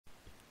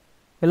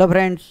Hello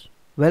friends,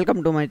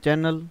 welcome to my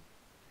channel.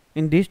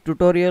 In this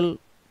tutorial,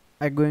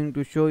 I'm going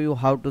to show you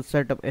how to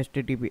set up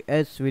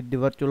HTTPS with the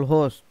virtual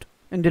host.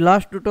 In the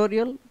last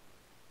tutorial,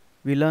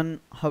 we learned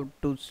how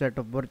to set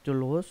up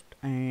virtual host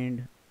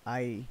and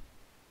I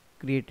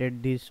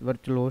created this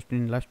virtual host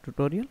in last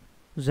tutorial.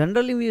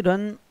 Generally, we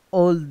run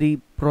all the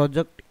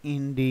project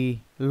in the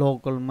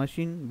local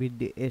machine with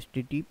the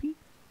HTTP,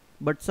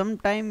 but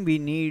sometime we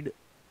need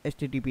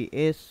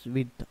HTTPS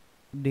with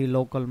the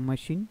local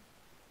machine.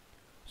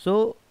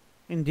 So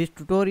in this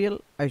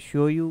tutorial I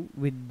show you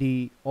with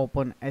the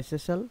Open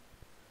SSL.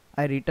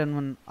 I written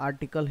one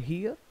article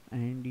here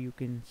and you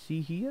can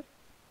see here,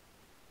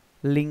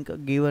 link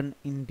given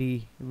in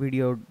the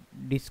video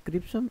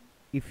description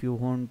if you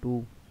want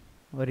to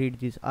read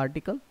this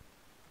article.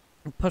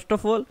 First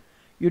of all,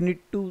 you need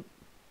to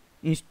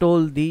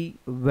install the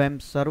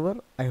Wamp server.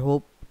 I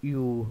hope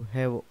you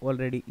have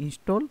already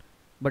installed,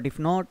 but if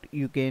not,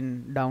 you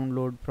can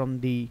download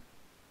from the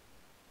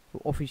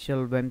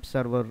official Wamp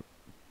server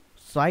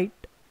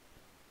site,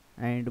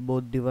 and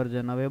both the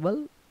version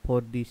available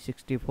for the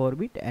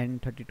 64-bit and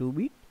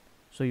 32-bit,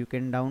 so you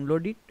can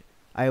download it.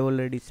 I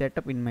already set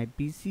up in my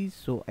PC,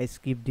 so I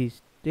skip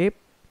this step.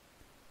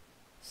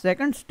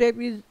 Second step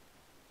is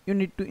you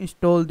need to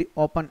install the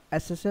Open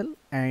SSL,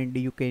 and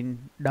you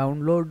can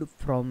download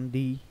from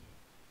the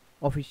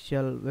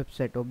official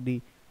website of the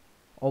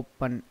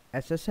Open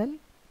SSL.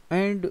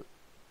 And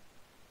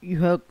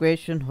you have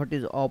question, what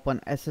is Open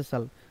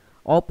SSL?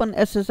 Open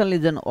SSL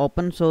is an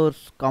open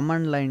source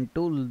command line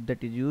tool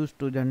that is used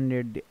to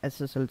generate the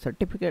SSL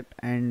certificate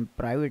and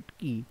private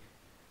key.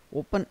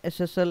 Open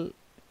SSL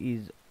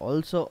is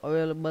also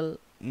available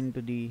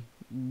into the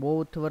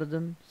both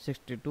version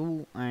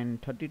 62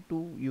 and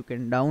 32. You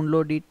can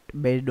download it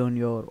based on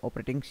your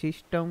operating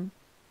system.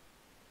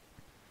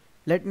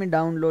 Let me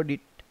download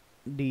it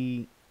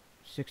the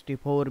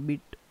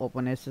 64-bit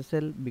Open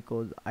SSL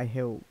because I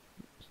have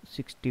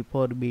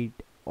 64-bit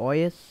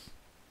OS.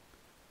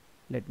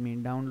 Let me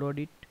download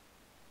it,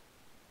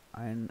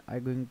 and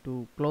I'm going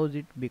to close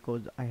it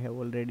because I have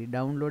already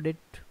downloaded.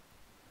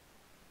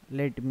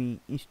 Let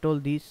me install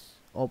this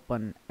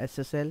Open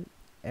SSL,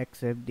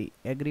 accept the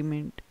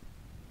agreement,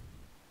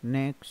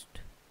 next,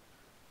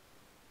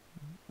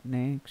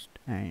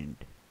 and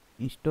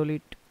install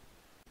it.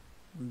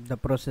 The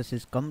process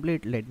is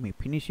complete. Let me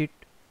finish it.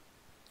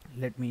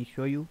 Let me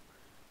show you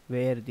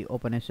where the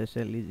Open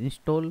SSL is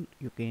installed.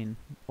 You can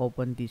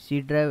open the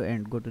C drive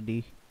and go to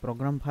the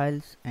program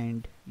files,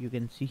 and you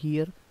can see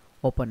here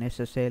Open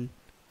SSL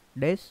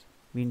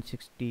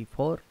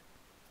 -win64.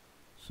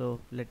 So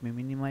let me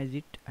minimize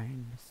it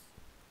and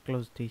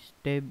close this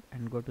tab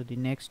and go to the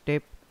next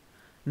step.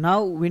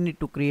 Now we need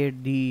to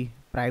create the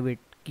private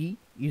key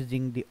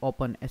using the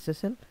Open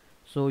SSL.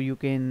 So you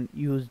can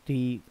use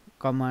the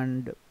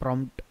command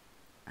prompt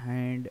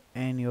and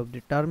any of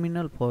the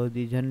terminal for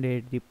the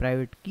generate the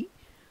private key,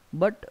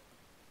 but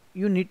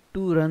you need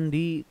to run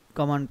the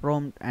command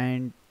prompt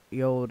and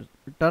your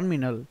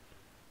terminal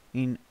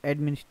in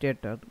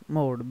administrator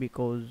mode,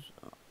 because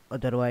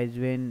otherwise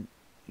when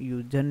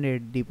you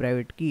generate the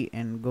private key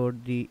and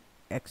got the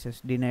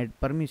access denied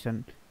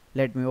permission.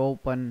 Let me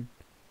open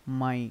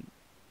my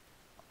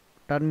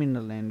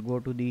terminal and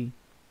go to the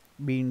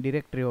bin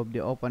directory of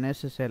the Open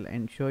SSL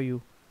and show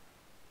you.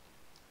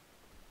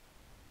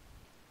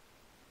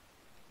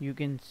 You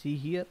can see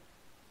here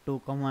two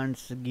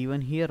commands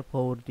given here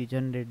for the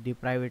generate the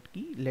private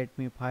key. Let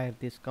me fire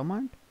this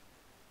command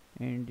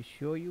and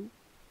show you.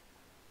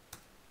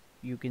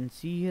 You can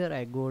see here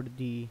I got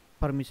the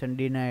permission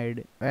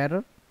denied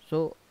error.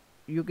 So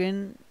you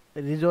can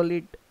resolve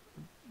it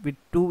with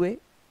two way.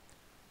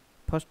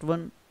 First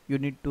one, you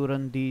need to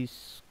run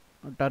this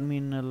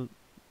terminal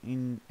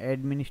in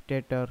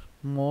administrator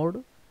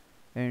mode,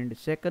 and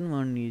second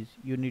one is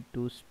you need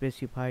to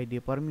specify the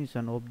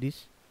permission of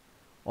this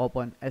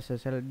Open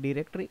SSL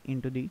directory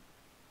into the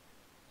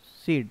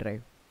C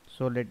drive.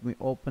 So let me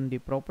open the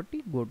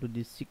property, go to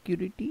the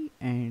security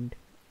and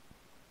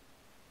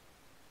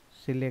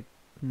select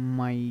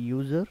my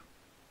user,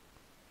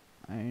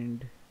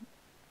 and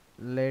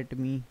let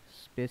me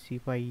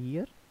specify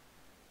here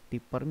the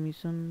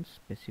permission,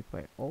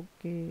 specify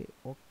okay,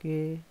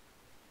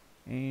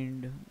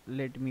 and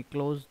let me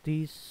close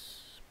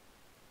this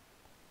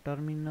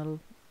terminal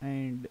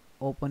and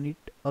open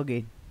it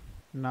again.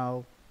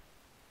 Now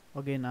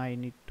again I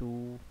need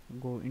to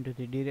go into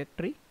the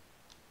directory,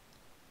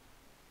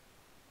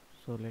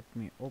 so let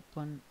me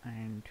open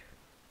and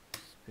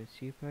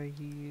specify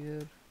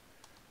here,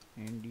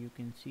 and you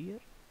can see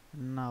here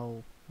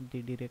now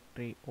the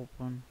directory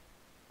open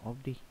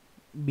of the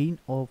bin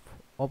of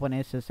Open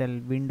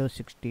SSL Windows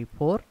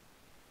 64.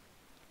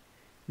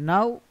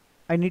 Now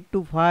I need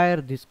to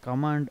fire this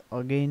command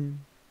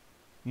again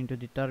into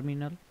the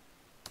terminal,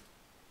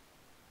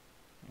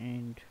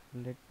 and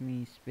let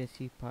me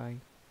specify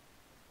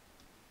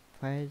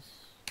files.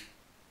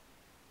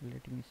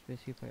 Let me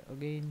specify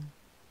again,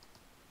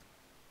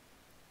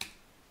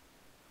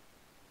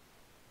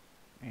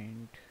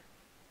 and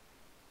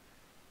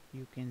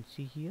you can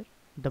see here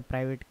the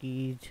private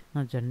key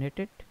is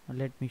generated.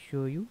 Let me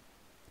show you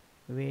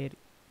where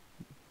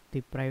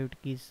the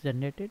private key is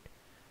generated.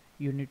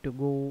 You need to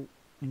go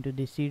into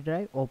the C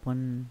drive,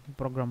 open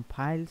program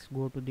files,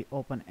 go to the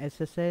Open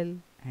SSL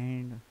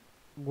and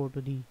go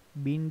to the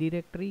bin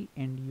directory,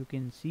 and you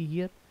can see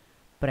here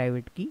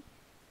private key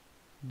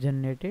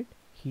generated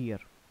here.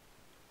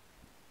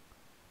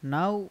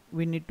 Now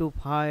we need to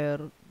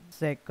fire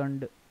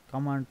second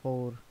command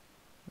for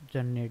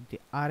generate the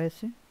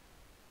RSA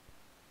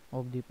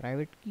of the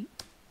private key.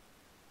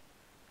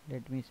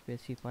 Let me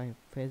specify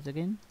phase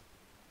again,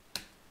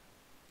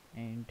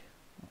 and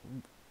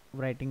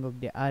writing of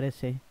the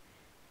RSA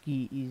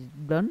key is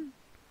done.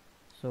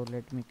 So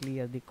let me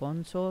clear the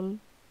console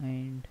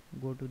and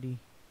go to the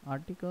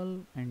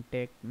article and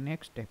take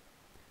next step.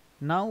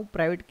 Now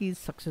private key is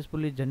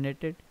successfully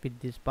generated with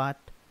this path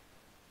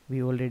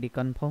we already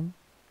confirmed.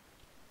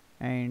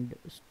 And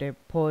step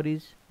 4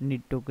 is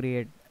need to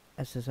create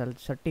SSL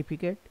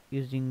certificate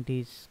using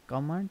this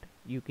command.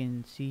 You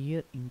can see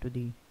here into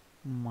the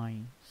my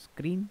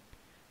screen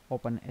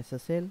Open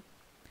SSL.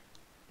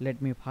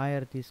 Let me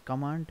fire this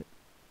command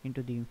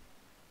into the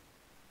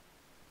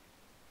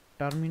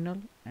terminal,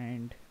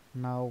 and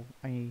now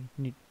I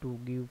need to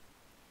give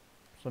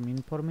some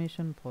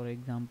information, for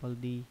example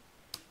the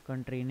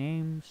country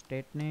name,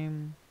 state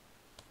name,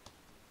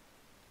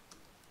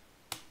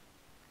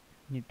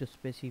 need to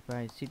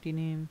specify city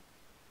name,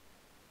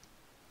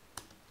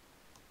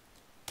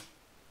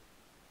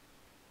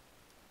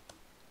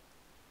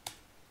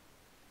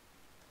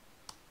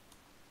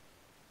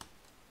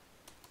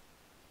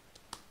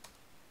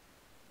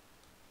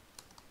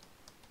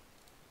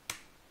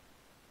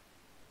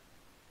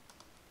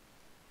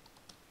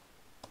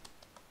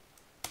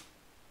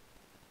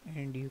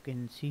 and you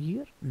can see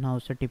here now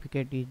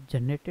certificate is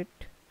generated.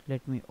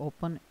 Let me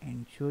open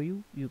and show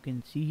you. You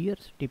can see here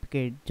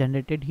certificate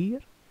generated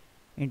here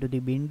into the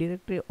bin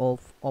directory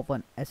of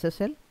Open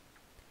SSL.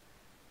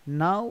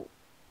 Now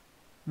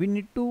we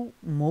need to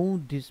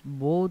move this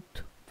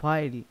both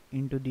file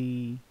into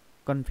the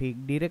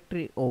config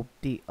directory of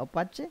the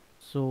Apache.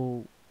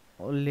 So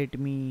let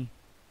me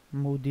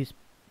move this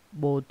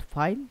both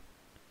file.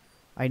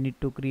 I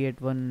need to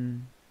create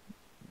one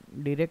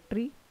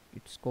directory,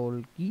 it's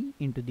called key,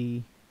 into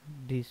the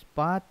this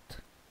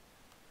path.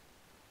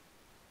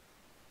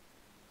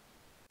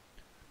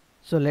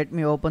 So let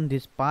me open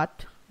this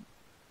path.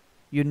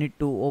 You need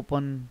to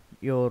open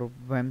your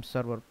Wamp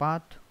server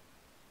path.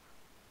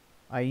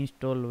 I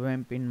install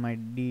Wamp in my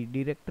D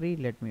directory.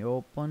 Let me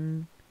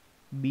open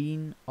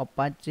bin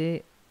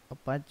Apache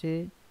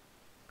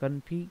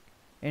config,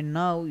 and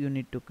now you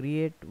need to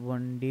create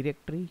one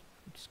directory,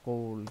 it's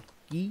called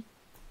key,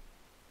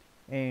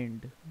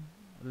 and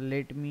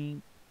let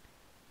me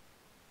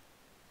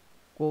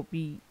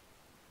copy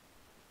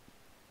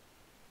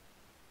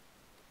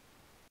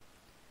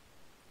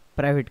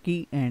private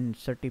key and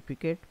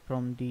certificate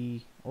from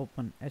the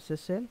Open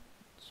SSL.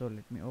 So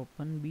let me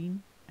open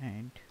bin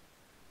and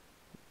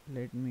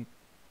let me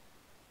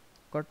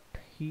cut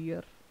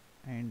here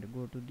and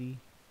go to the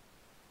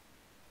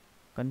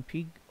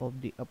config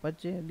of the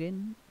Apache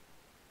again,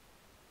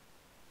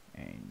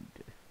 and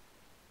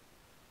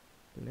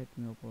let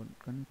me open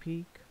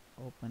config,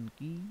 open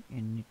key,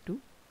 and need to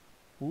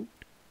put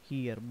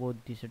here both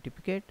the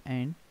certificate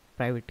and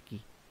private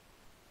key.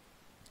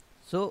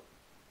 So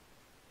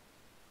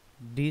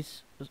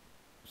this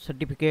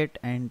certificate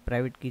and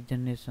private key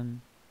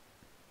generation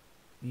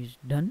is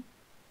done.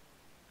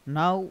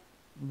 Now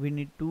we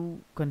need to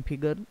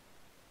configure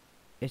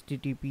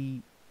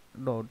http.config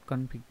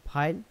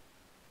file.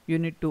 You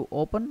need to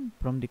open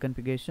from the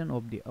configuration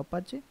of the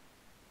Apache.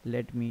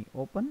 Let me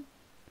open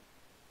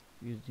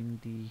using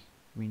the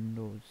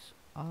Windows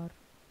R,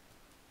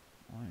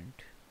 and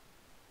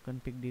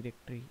config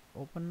directory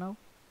open now.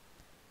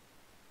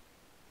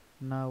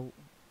 Now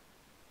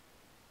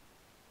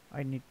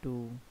I need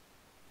to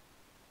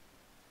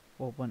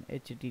open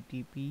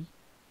http-conf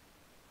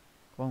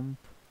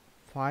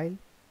file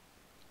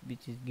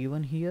which is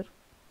given here.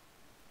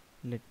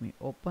 Let me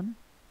open.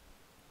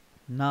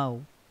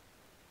 Now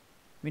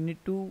we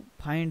need to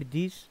find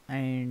this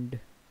and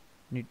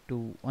need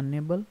to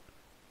enable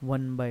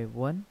one by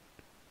one.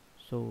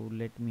 So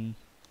let me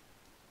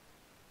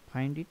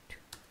find it,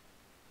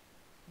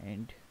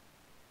 and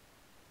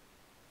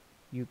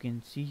you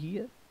can see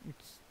here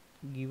it's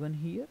given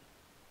here.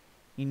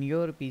 In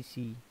your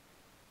PC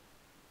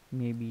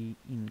maybe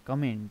in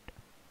comment,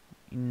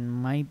 in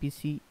my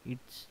PC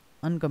it's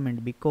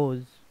uncomment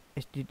because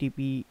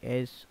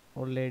HTTPS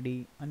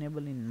already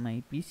enabled in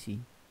my PC,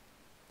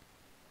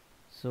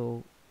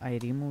 so I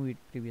remove it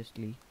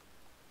previously.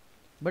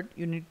 But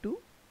you need to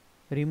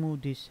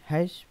remove this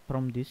hash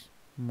from this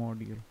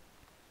module.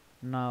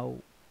 Now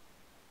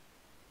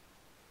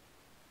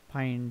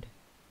find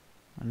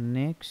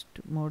next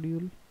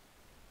module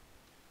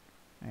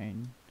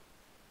and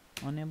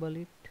enable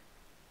it.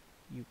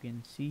 You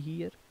can see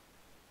here,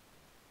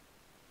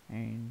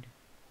 and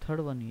third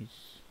one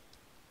is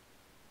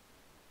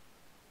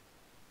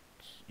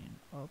in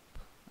up,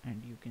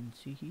 and you can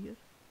see here.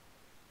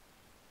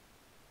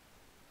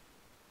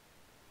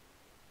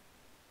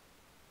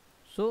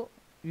 So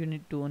you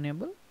need to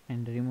enable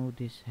and remove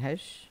this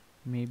hash.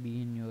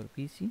 Maybe in your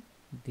PC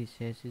this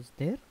hash is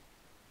there,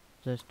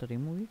 just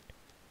remove it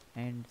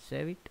and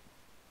save it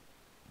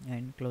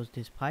and close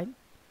this file.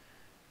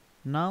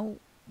 Now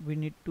we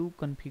need to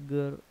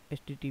configure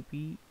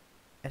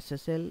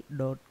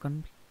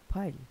http-SSL.conf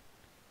file.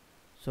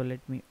 So let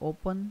me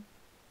open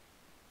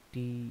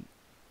the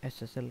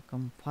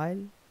SSL.conf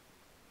file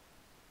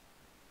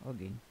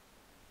again.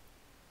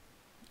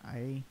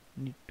 I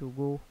need to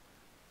go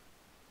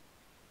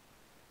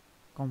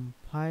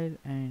compile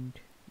and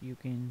you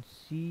can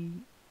see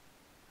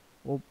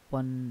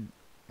Open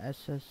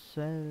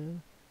SSL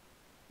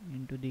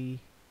into the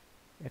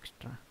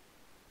extra.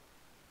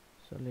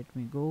 So let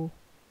me go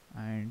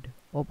and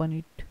open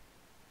it,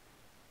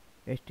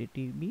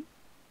 http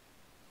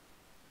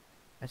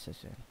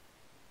SSL.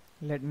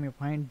 Let me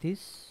find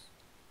this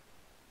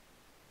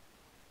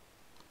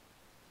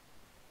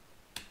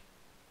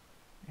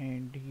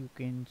and you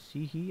can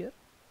see here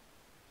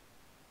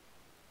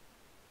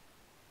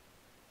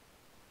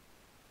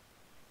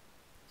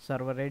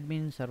server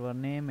admin, server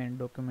name and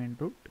document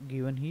root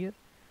given here.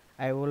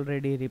 I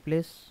already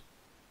replaced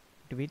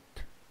it with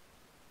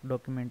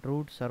document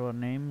root, server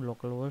name,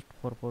 localhost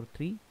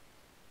 443.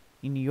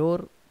 In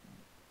your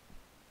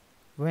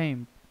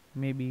Wamp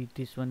maybe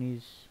this one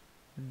is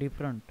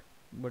different,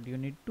 but you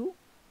need to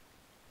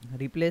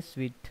replace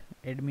with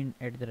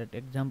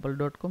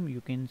admin@example.com.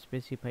 You can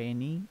specify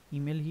any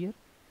email here.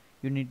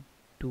 You need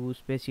to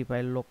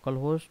specify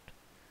localhost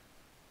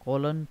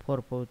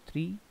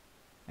 :443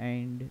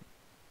 and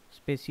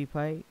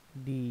specify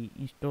the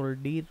install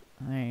dir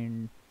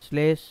and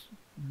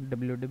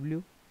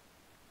 /ww.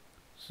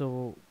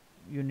 So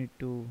you need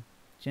to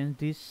change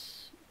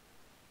this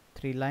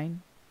 3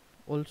 line.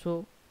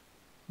 Also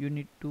you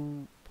need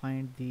to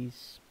find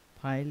this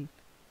file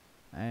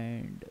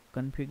and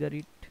configure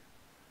it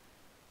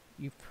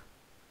if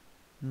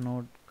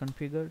not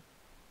configured,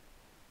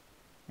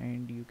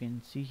 and you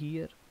can see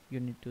here you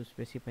need to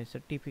specify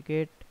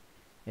certificate,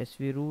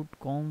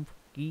 svroot.conf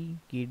key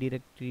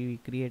directory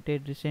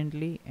created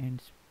recently,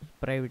 and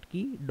private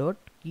key dot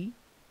key.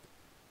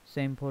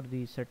 Same for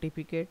the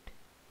certificate,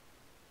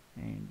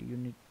 and you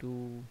need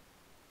to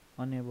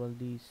enable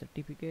the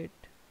certificate.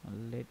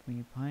 Let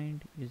me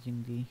find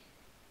using the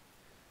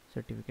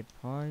certificate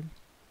file.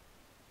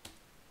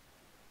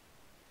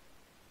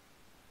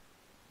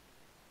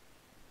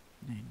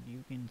 And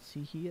you can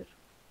see here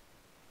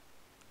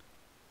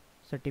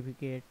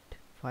certificate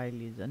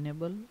file is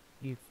unable.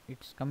 If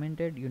it's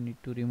commented, you need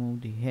to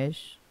remove the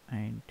hash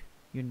and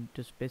you need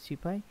to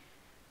specify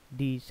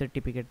the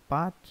certificate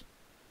path,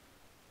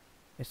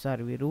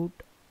 srvroot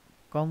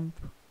conf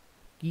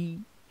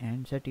key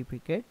and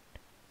certificate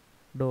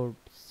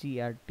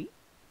 .crt.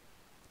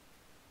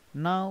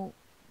 Now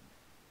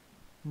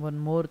one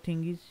more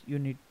thing is you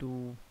need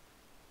to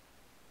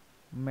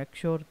make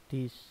sure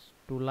this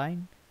 2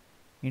 line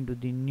into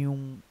the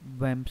new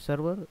Wamp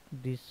server.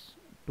 This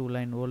 2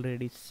 line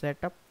already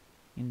set up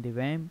in the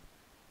Wamp,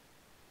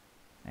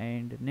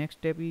 and next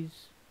step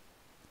is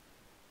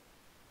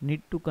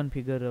need to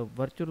configure a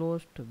virtual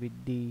host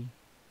with the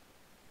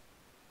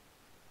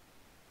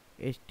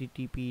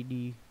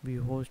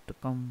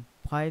httpd-SSL.conf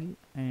file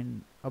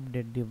and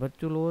update the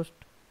virtual host,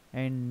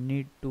 and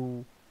need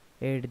to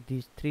add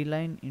this 3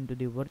 line into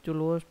the virtual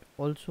host.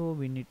 Also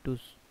we need to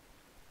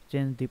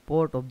change the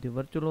port of the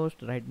virtual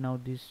host. Right now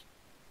this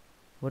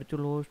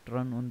virtual host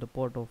run on the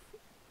port of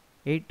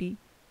 80,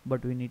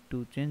 but we need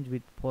to change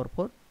with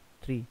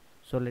 443.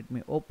 So let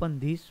me open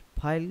this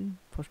file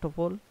first of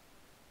all,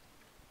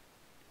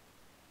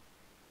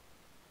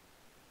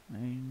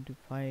 and the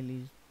file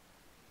is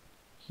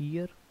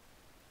here,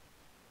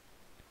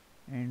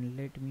 and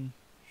let me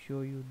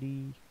show you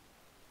the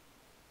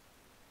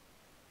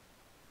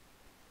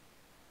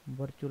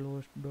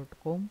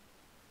virtualhost.com,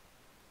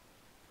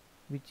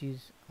 which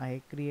is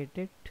I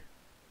created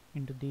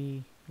into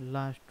the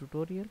last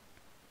tutorial,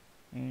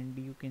 and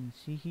you can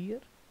see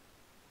here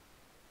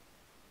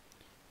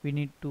we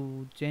need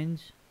to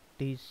change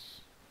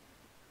this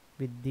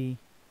with the,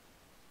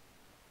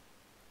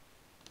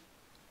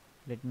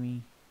 let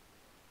me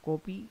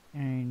copy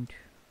and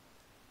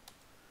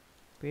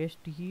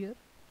paste here.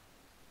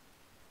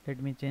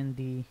 Let me change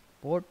the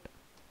port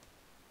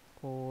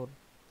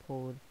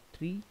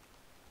 443.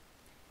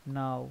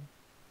 Now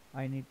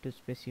I need to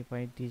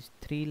specify this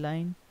 3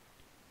 line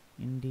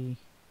in the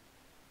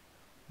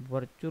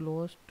virtual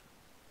host.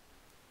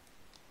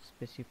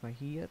 Specify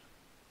here.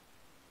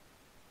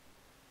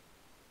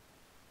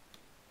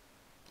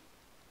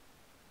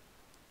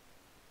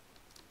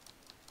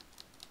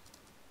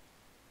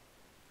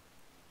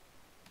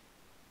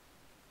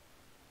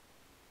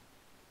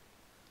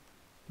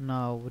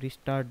 Now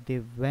restart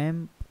the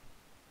Wamp.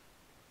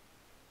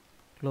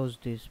 Close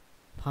this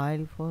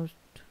file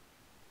first,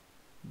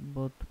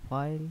 both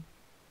file,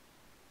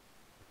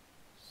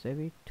 save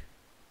it,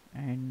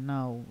 and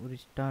now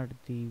restart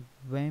the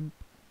Wamp.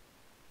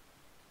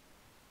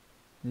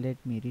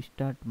 Let me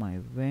restart my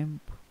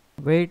Wamp.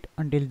 Wait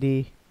until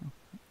the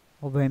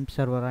Wamp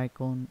server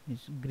icon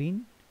is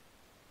green.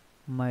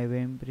 my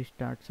Wamp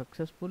restart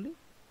successfully.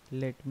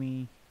 Let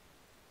me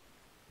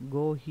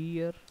go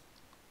here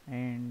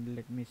and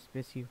let me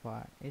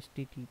specify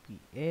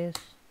HTTPS.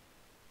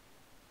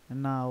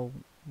 Now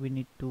we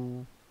need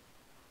to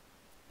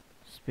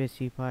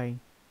specify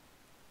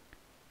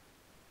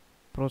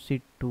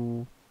proceed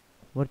to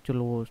virtual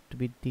host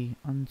with the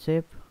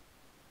unsafe.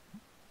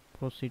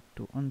 Proceed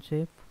to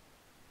unsafe.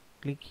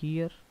 Click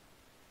here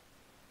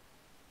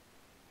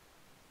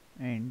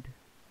and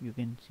you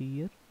can see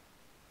here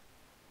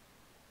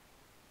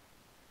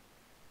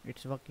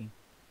it's working.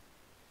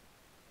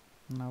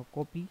 Now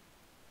copy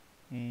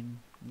and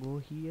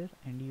go here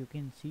and you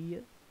can see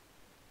here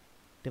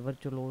the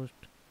virtual host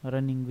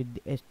running with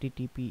the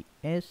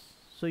HTTPS.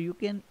 So you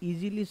can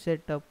easily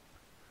set up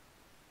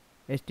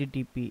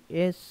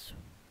HTTPS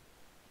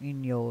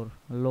in your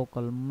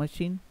local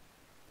machine.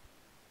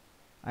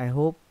 I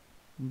hope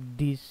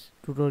this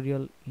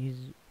tutorial is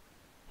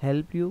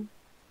help you.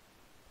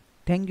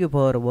 Thank you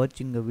for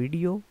watching the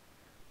video.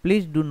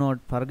 Please do not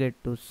forget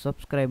to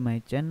subscribe my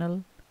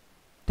channel.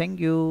 Thank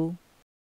you.